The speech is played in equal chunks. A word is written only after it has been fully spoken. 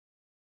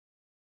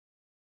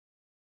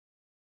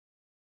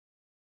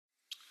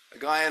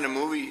guy in a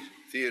movie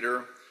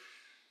theater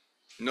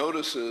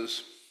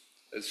notices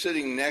that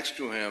sitting next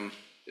to him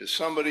is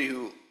somebody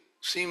who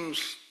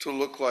seems to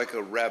look like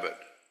a rabbit.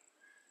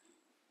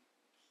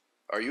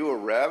 Are you a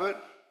rabbit?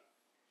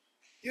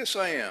 Yes,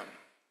 I am.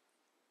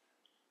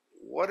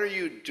 What are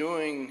you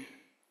doing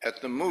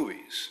at the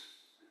movies?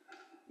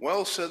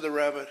 Well, said the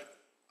rabbit,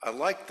 I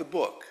like the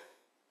book.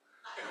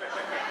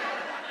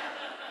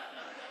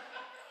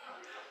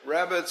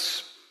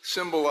 Rabbits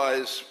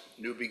symbolize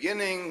new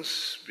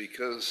beginnings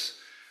because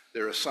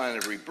they're a sign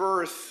of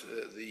rebirth,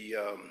 the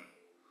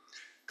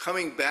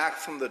coming back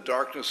from the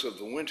darkness of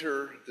the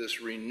winter.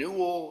 This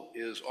renewal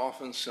is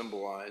often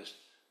symbolized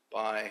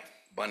by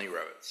bunny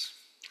rabbits.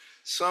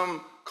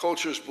 Some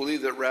cultures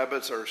believe that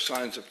rabbits are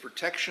signs of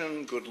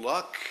protection, good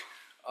luck,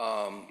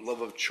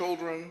 love of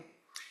children.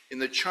 In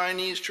the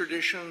Chinese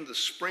tradition, the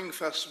Spring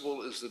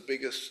Festival is the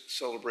biggest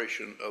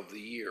celebration of the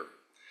year.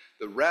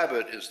 The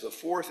rabbit is the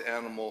fourth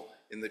animal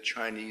in the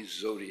Chinese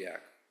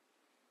zodiac.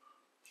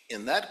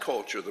 In that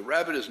culture, the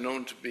rabbit is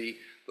known to be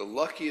the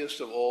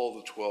luckiest of all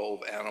the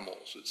 12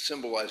 animals. It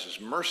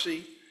symbolizes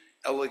mercy,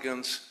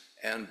 elegance,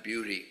 and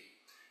beauty.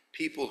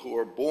 People who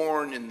are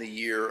born in the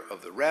year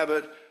of the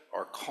rabbit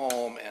are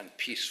calm and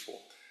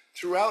peaceful.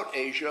 Throughout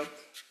Asia,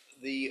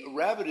 the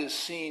rabbit is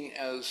seen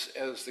as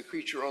the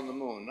creature on the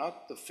moon,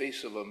 not the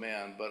face of a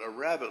man, but a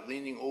rabbit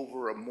leaning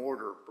over a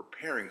mortar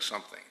preparing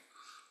something.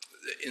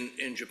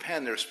 In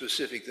Japan, they're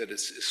specific that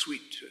it's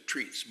sweet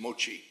treats,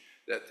 mochi,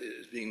 that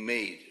is being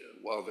made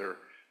while they're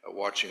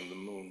watching the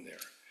moon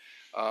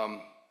there.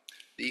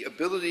 The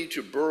ability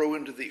to burrow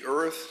into the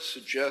earth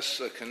suggests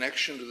a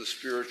connection to the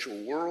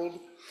spiritual world.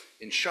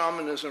 In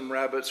shamanism,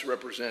 rabbits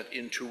represent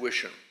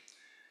intuition.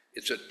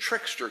 It's a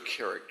trickster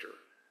character,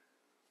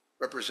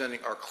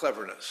 representing our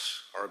cleverness,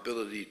 our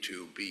ability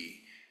to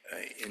be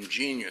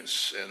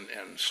ingenious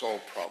and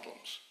solve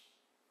problems.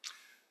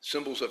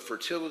 Symbols of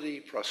fertility,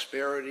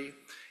 prosperity.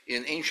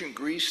 In ancient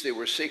Greece, they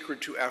were sacred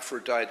to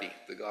Aphrodite,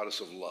 the goddess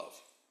of love.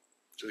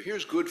 So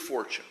here's good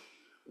fortune,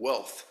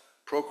 wealth,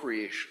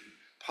 procreation,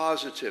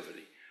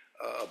 positivity,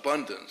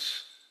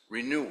 abundance,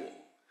 renewal.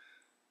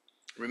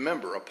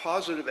 Remember, a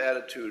positive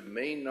attitude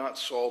may not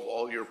solve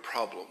all your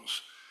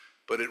problems,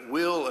 but it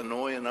will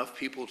annoy enough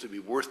people to be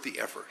worth the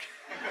effort.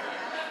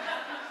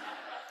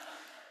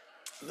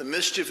 The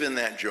mischief in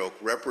that joke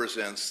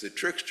represents the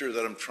trickster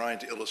that I'm trying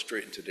to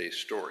illustrate in today's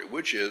story,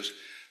 which is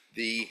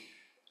the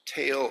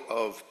Tale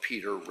of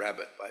Peter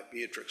Rabbit by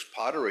Beatrix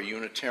Potter, a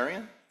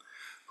Unitarian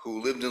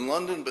who lived in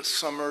London but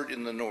summered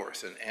in the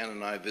north. And Anne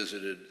and I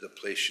visited the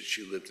place that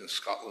she lived in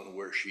Scotland,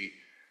 where she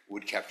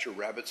would capture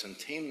rabbits and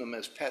tame them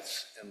as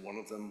pets, and one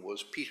of them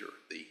was Peter,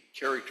 the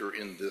character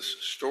in this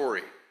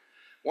story.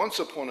 Once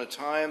upon a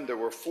time, there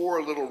were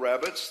 4 little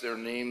rabbits. Their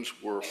names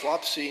were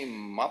Flopsy,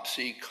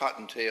 Mopsy,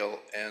 Cottontail,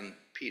 and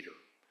Peter.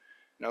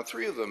 Now,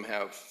 3 of them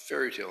have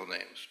fairy tale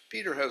names.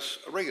 Peter has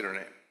a regular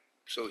name,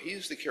 so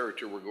he's the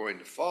character we're going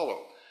to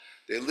follow.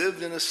 They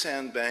lived in a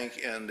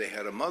sandbank, and they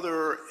had a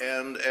mother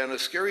and a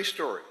scary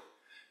story.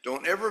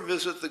 Don't ever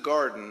visit the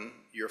garden.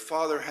 Your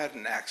father had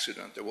an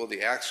accident. Well,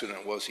 the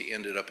accident was he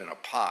ended up in a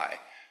pie.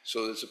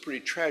 So it's a pretty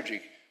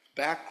tragic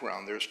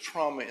background. There's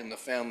trauma in the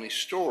family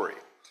story.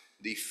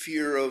 The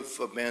fear of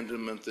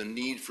abandonment, the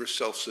need for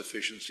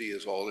self-sufficiency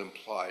is all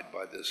implied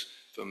by this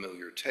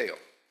familiar tale.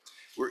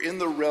 We're in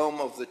the realm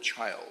of the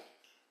child.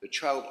 The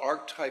child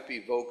archetype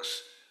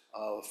evokes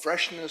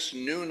freshness,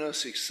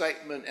 newness,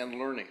 excitement, and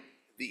learning.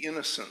 The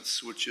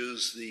innocence, which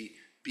is the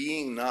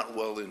being not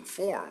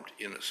well-informed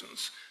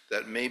innocence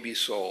that may be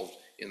solved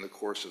in the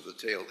course of the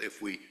tale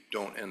if we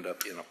don't end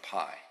up in a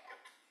pie.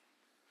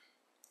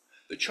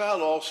 The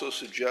child also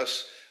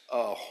suggests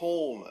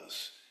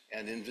wholeness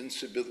and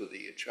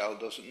invincibility. A child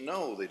doesn't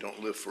know they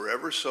don't live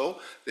forever, so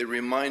they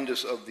remind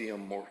us of the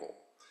immortal.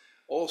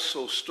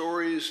 Also,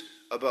 stories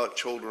about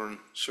children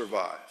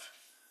survive.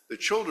 The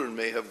children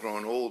may have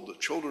grown old, the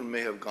children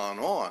may have gone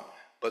on,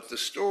 but the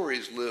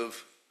stories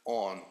live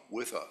on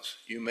with us.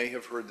 You may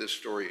have heard this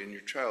story in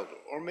your childhood,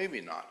 or maybe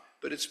not,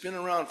 but it's been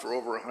around for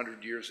over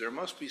 100 years. There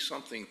must be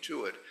something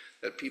to it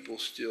that people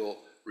still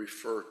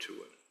refer to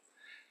it.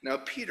 Now,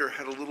 Peter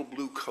had a little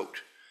blue coat.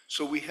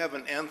 So we have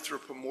an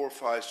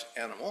anthropomorphized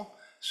animal,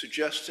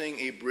 suggesting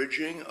a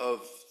bridging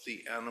of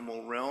the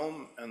animal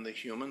realm and the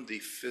human, the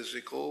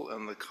physical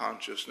and the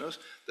consciousness.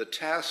 The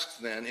task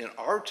then, in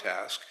our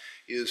task,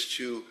 is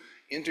to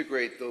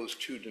integrate those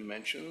 2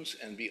 dimensions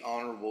and be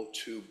honorable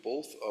to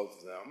both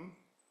of them.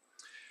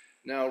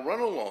 Now run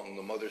along,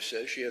 the mother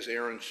says. She has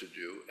errands to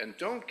do, and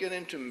don't get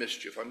into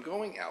mischief. I'm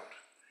going out.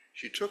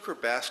 She took her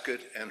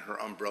basket and her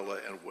umbrella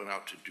and went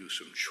out to do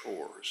some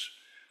chores.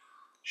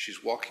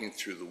 She's walking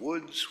through the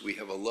woods. We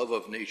have a love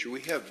of nature.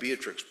 We have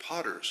Beatrix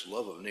Potter's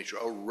love of nature,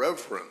 a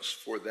reverence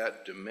for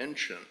that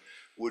dimension,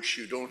 which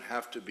you don't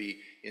have to be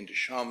into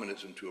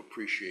shamanism to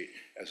appreciate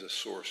as a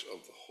source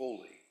of the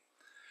holy.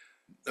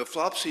 The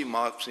Flopsy,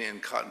 Mopsy,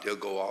 and Cottontail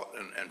go out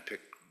and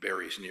pick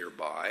berries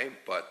nearby,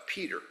 but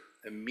Peter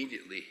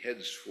immediately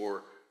heads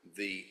for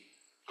the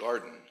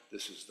garden.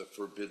 This is the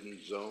forbidden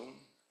zone.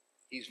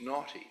 He's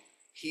naughty.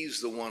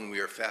 He's the one we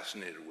are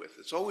fascinated with.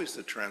 It's always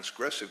the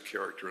transgressive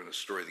character in the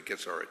story that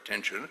gets our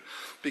attention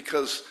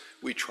because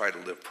we try to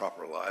live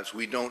proper lives.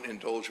 We don't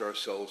indulge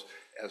ourselves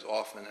as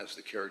often as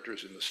the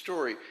characters in the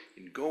story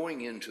in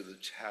going into the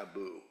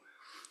taboo.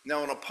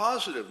 Now, on a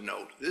positive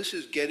note, this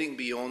is getting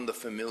beyond the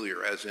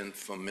familiar, as in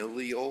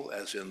familial,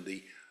 as in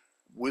the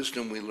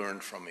wisdom we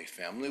learned from a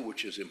family,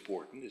 which is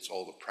important. It's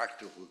all the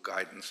practical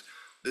guidance.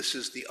 This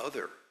is the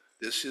other.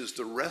 This is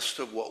the rest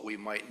of what we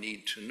might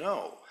need to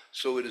know.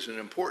 So it is an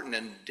important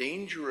and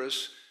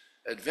dangerous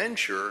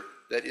adventure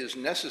that is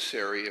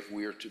necessary if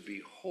we are to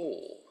be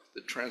whole.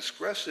 The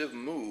transgressive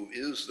move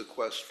is the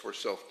quest for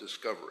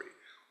self-discovery,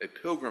 a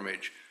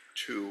pilgrimage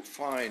to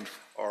find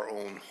our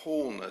own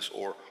wholeness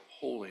or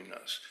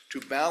holiness, to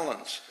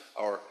balance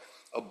our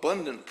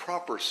abundant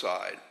proper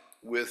side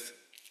with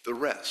the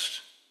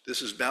rest.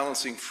 This is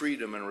balancing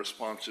freedom and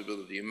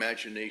responsibility,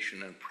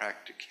 imagination and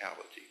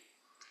practicality.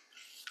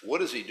 What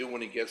does he do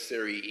when he gets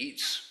there? He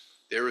eats.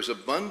 There is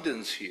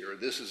abundance here.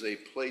 This is a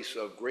place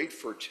of great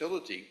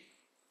fertility.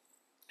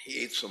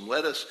 He ate some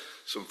lettuce,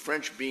 some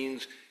French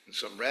beans, and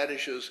some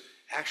radishes.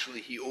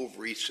 Actually, he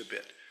overeats a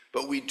bit.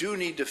 But we do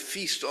need to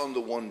feast on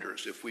the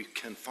wonders if we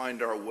can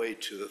find our way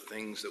to the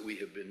things that we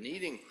have been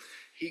needing.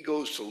 He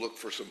goes to look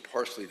for some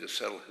parsley to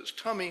settle his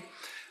tummy.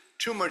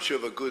 Too much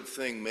of a good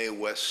thing, Mae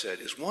West said,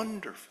 is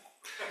wonderful.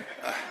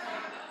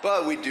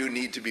 But we do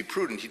need to be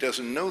prudent. He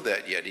doesn't know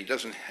that yet. He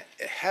doesn't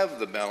have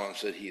the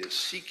balance that he is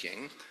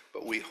seeking,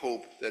 but we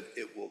hope that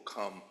it will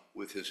come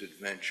with his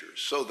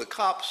adventures. So the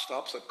cop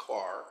stops a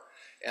car,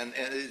 and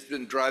he's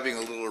been driving a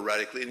little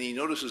erratically, and he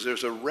notices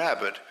there's a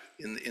rabbit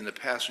in the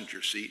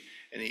passenger seat,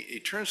 and he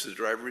turns to the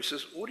driver, he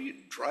says, "What are you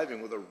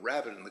driving with a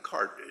rabbit in the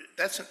car?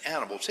 That's an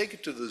animal, take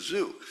it to the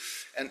zoo."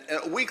 And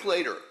a week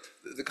later,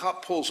 the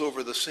cop pulls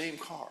over the same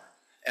car,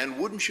 and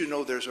wouldn't you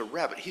know there's a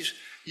rabbit.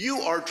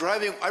 You are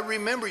driving, I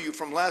remember you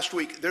from last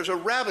week, there's a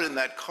rabbit in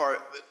that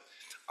car.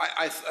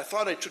 I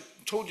thought I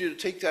told you to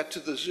take that to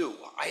the zoo.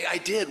 I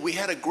did, we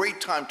had a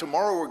great time.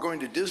 Tomorrow we're going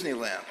to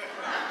Disneyland.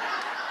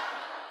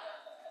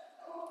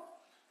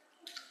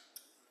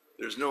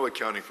 There's no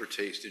accounting for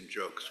taste in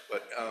jokes,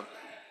 but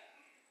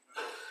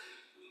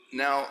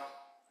now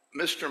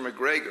Mr.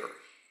 McGregor,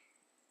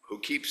 who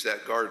keeps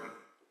that garden,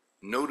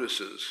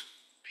 notices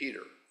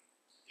Peter.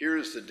 Here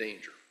is the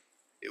danger.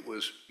 It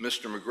was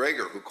Mr.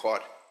 McGregor who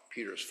caught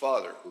Peter's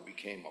father, who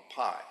became a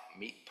pie,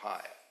 meat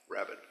pie,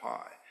 rabbit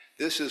pie.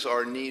 This is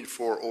our need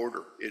for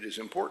order. It is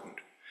important.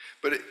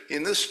 But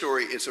in this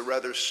story, it's a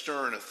rather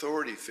stern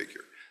authority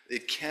figure.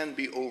 It can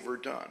be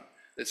overdone.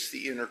 It's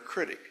the inner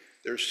critic.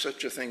 There's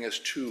such a thing as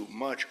too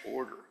much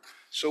order.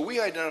 So we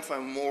identify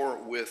more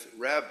with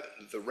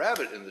the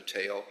rabbit in the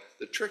tale,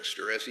 the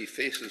trickster, as he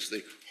faces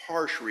the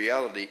harsh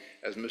reality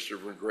as Mr.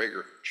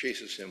 McGregor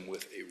chases him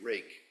with a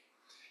rake.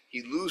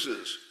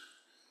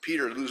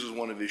 Peter loses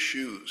one of his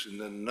shoes, and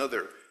then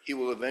another. He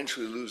will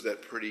eventually lose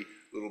that pretty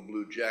little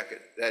blue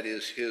jacket. That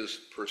is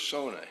his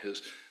persona,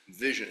 his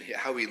vision.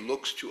 How he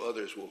looks to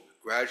others will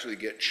gradually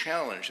get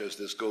challenged as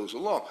this goes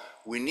along.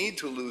 We need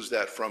to lose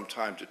that from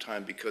time to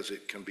time because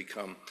it can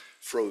become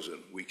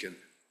frozen. We can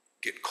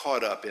get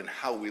caught up in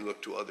how we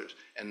look to others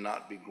and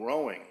not be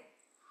growing.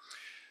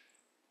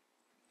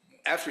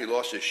 After he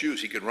lost his shoes,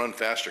 he could run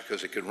faster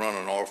because he could run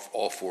on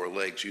all four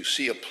legs. You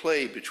see a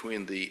play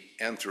between the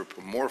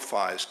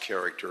anthropomorphized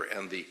character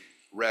and the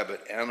rabbit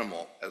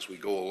animal as we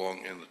go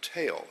along in the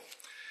tale.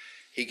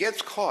 He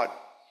gets caught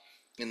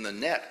in the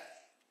net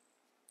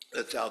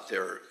that's out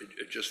there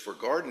just for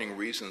gardening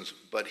reasons,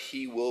 but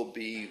he will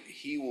be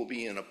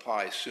in a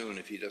pie soon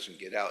if he doesn't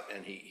get out,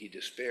 and he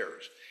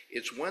despairs.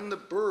 It's when the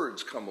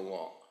birds come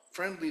along,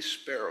 friendly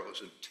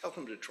sparrows, and tell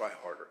him to try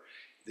harder.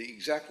 The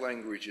exact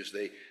language is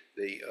they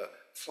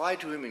fly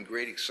to him in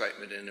great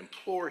excitement and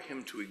implore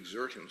him to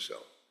exert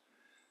himself.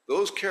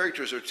 Those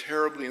characters are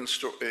terribly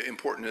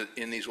important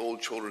in these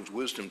old children's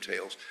wisdom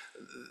tales.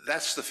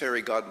 That's the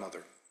fairy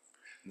godmother.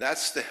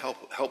 That's the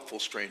helpful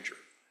stranger.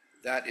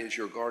 That is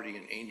your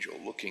guardian angel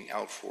looking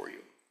out for you.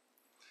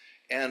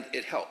 And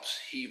it helps.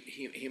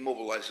 He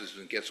mobilizes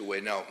and gets away.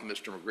 Now,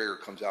 Mr. McGregor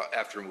comes out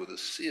after him with a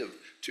sieve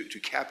to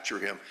capture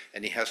him,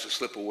 and he has to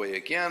slip away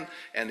again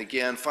and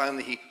again.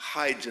 Finally, he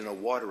hides in a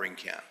watering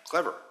can.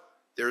 Clever.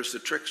 There's the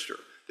trickster.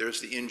 There's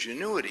the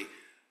ingenuity.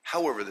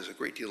 However, there's a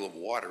great deal of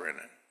water in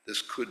it.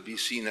 This could be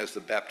seen as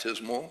the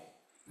baptismal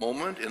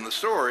moment in the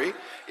story.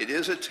 It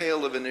is a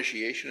tale of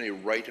initiation, a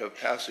rite of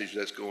passage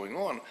that's going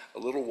on. A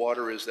little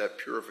water is that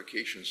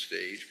purification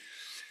stage.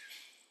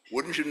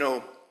 Wouldn't you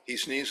know, he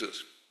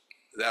sneezes.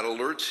 That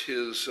alerts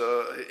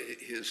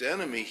his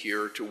enemy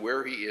here to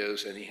where he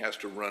is, and he has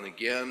to run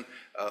again.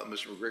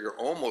 Mr. McGregor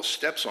almost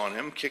steps on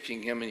him,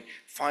 kicking him, and he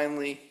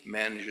finally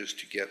manages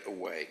to get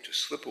away, to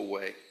slip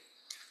away.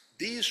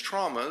 These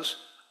traumas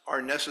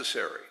are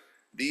necessary.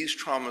 These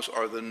traumas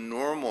are the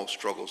normal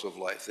struggles of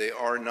life. They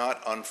are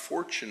not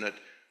unfortunate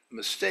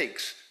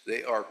mistakes.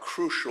 They are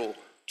crucial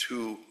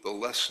to the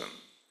lesson.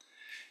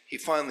 He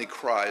finally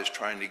cries,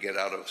 trying to get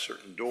out of a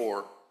certain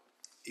door.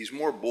 He's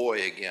more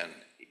boy again.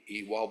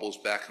 He wobbles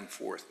back and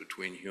forth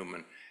between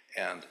human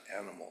and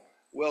animal.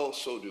 Well,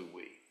 so do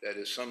we. That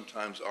is,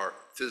 sometimes our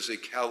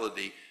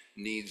physicality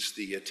needs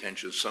the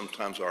attention.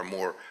 Sometimes our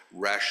more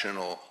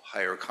rational,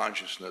 higher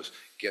consciousness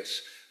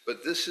gets,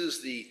 but this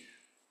is the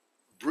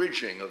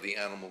bridging of the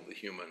animal and the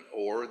human,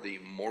 or the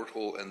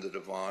mortal and the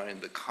divine,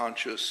 the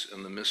conscious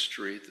and the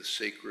mystery, the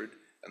sacred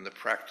and the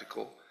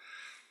practical.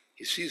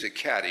 He sees a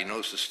cat, he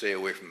knows to stay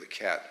away from the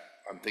cat.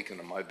 I'm thinking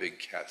of my big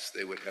cats.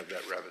 They would have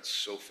that rabbit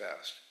so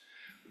fast.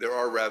 There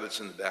are rabbits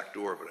in the back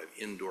door, but I have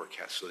indoor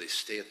cats, so they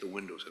stay at the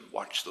windows and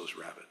watch those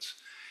rabbits.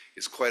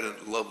 It's quite a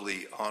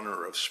lovely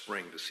honor of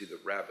spring to see the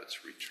rabbits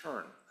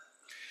return.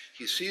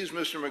 He sees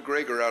Mr.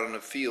 McGregor out in a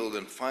field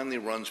and finally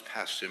runs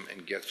past him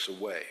and gets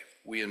away.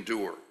 We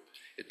endure.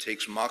 It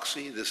takes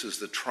moxie. This is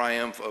the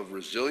triumph of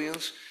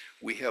resilience.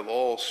 We have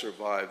all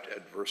survived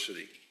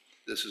adversity.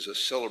 This is a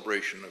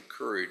celebration of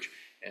courage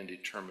and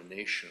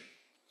determination.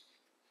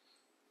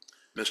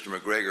 Mr.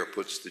 McGregor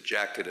puts the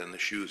jacket and the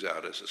shoes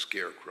out as a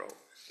scarecrow.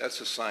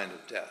 That's a sign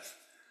of death.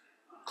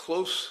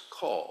 Close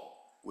call.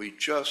 We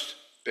just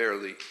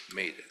barely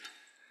made it.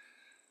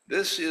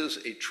 This is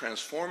a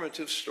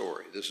transformative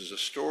story. This is a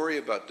story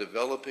about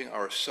developing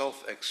our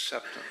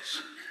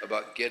self-acceptance,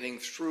 about getting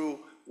through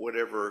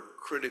whatever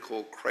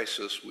critical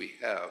crisis we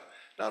have,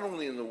 not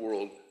only in the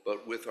world,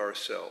 but with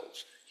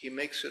ourselves. He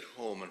makes it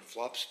home and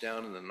flops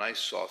down in the nice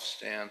soft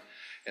stand,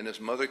 and his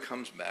mother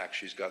comes back.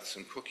 She's got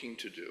some cooking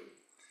to do.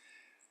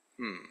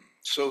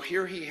 So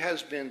here he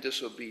has been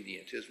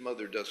disobedient. His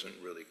mother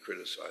doesn't really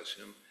criticize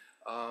him.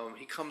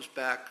 He comes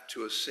back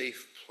to a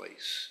safe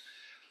place.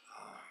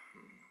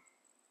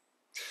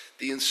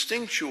 The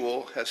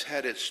instinctual has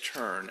had its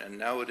turn, and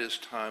now it is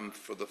time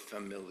for the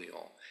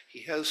familial.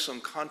 He has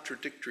some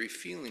contradictory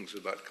feelings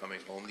about coming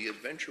home. The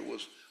adventure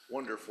was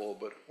wonderful,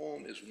 but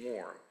home is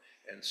warm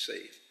and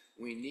safe.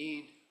 We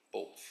need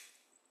both.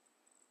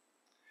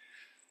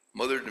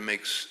 Mother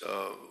makes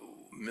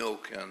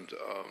milk and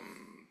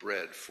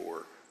bread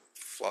for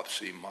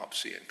Flopsy,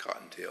 Mopsy, and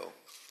Cottontail.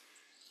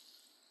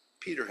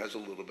 Peter has a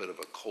little bit of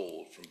a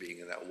cold from being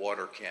in that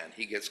water can.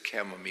 He gets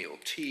chamomile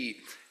tea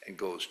and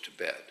goes to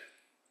bed.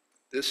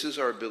 This is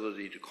our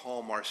ability to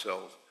calm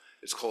ourselves.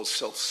 It's called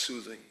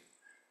self-soothing,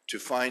 to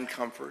find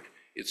comfort.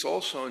 It's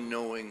also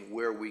knowing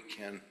where we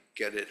can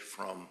get it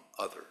from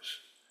others.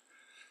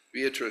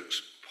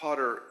 Beatrix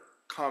Potter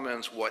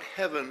comments, what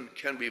heaven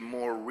can be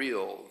more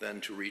real than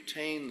to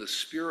retain the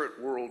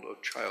spirit world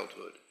of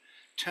childhood,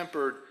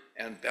 tempered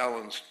and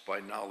balanced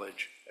by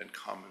knowledge and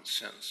common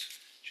sense.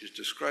 She's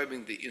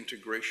describing the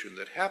integration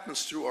that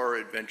happens through our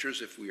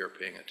adventures if we are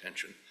paying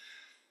attention,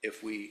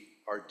 if we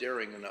are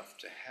daring enough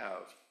to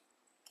have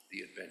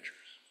the adventures.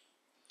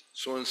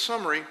 So in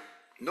summary,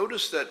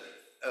 notice that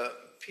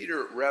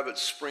Peter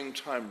Rabbit's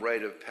springtime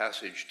rite of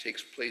passage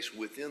takes place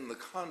within the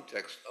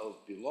context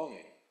of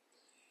belonging.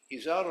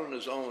 He's out on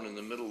his own in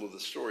the middle of the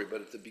story,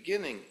 but at the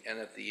beginning and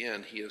at the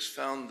end, he has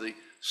found the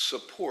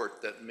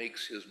support that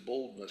makes his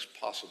boldness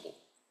possible,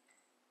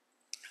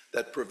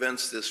 that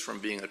prevents this from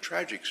being a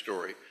tragic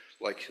story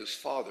like his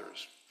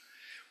father's.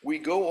 We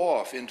go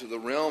off into the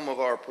realm of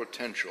our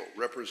potential,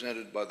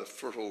 represented by the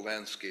fertile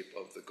landscape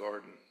of the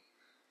garden.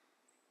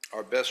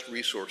 Our best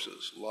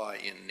resources lie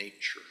in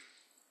nature.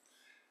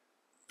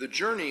 The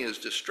journey is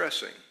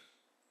distressing,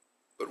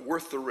 but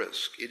worth the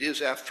risk. It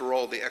is, after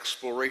all, the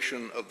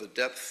exploration of the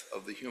depth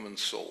of the human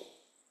soul.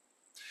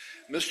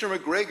 Mr.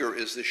 McGregor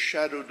is the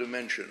shadow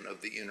dimension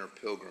of the inner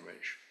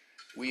pilgrimage.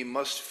 We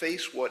must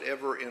face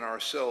whatever in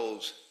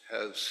ourselves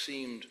has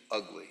seemed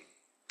ugly.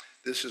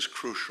 This is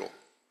crucial.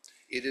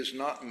 It is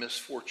not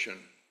misfortune.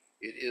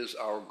 It is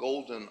our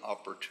golden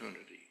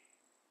opportunity.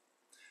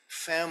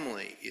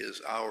 Family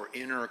is our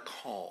inner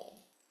calm.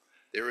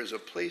 There is a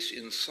place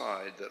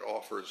inside that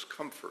offers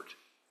comfort.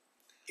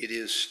 It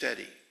is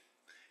steady,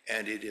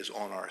 and it is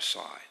on our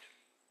side.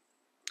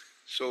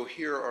 So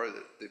here are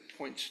the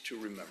points to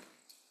remember.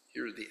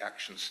 Here's the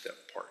action step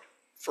part.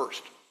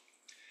 First,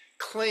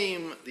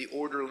 claim the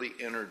orderly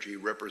energy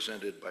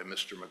represented by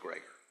Mr.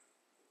 McGregor.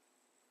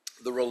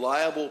 The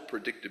reliable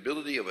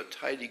predictability of a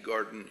tidy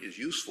garden is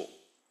useful.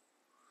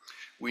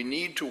 We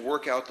need to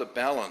work out the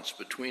balance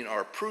between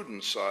our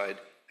prudent side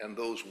and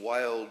those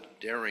wild,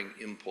 daring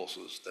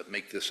impulses that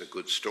make this a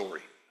good story.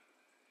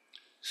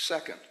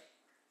 Second,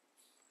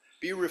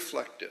 be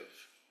reflective.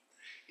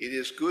 It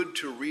is good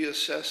to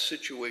reassess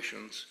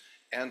situations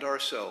and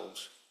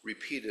ourselves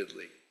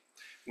repeatedly.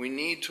 We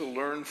need to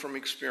learn from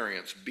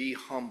experience, be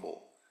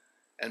humble,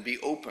 and be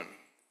open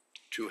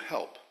to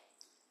help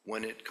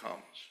when it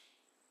comes.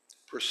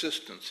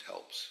 Persistence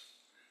helps.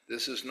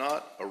 This is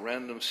not a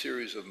random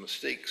series of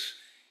mistakes.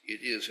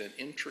 It is an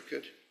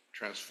intricate,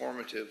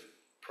 transformative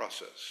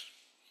process.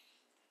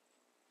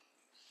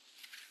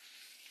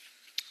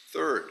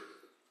 Third,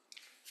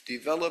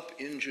 develop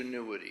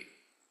ingenuity.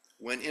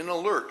 When in a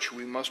lurch,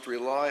 we must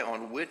rely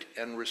on wit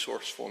and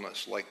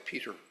resourcefulness, like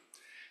Peter.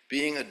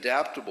 Being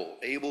adaptable,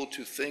 able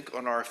to think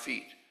on our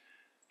feet,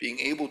 being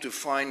able to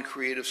find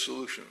creative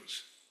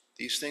solutions.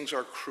 These things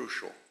are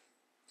crucial.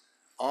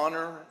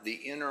 Honor the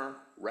inner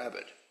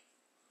rabbit.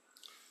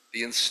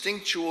 The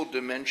instinctual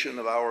dimension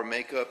of our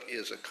makeup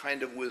is a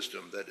kind of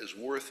wisdom that is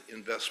worth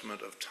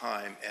investment of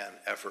time and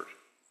effort.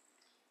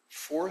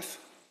 Fourth,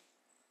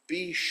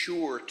 be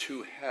sure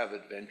to have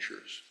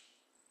adventures.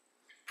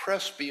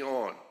 Press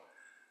beyond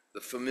the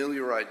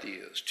familiar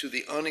ideas to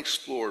the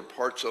unexplored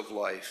parts of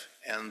life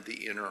and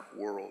the inner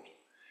world.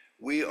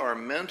 We are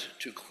meant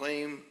to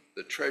claim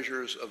the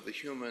treasures of the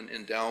human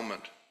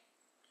endowment,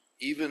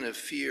 even if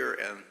fear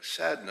and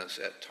sadness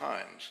at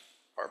times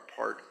are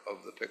part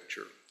of the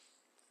picture.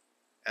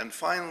 And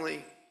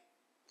finally,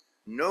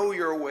 know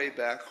your way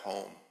back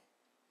home.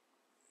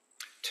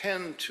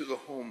 Tend to the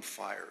home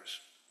fires.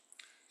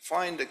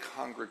 Find a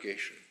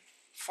congregation.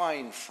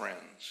 Find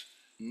friends.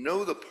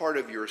 Know the part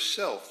of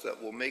yourself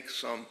that will make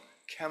some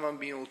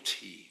chamomile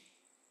tea.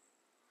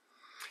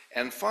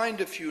 And find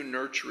a few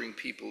nurturing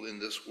people in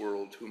this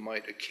world who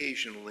might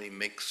occasionally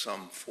make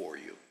some for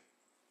you.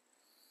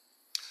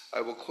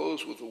 I will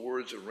close with the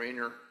words of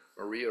Rainer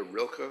Maria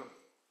Rilke.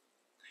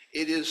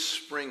 It is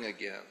spring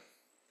again.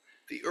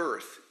 The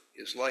earth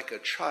is like a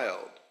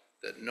child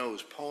that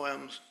knows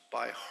poems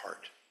by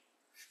heart.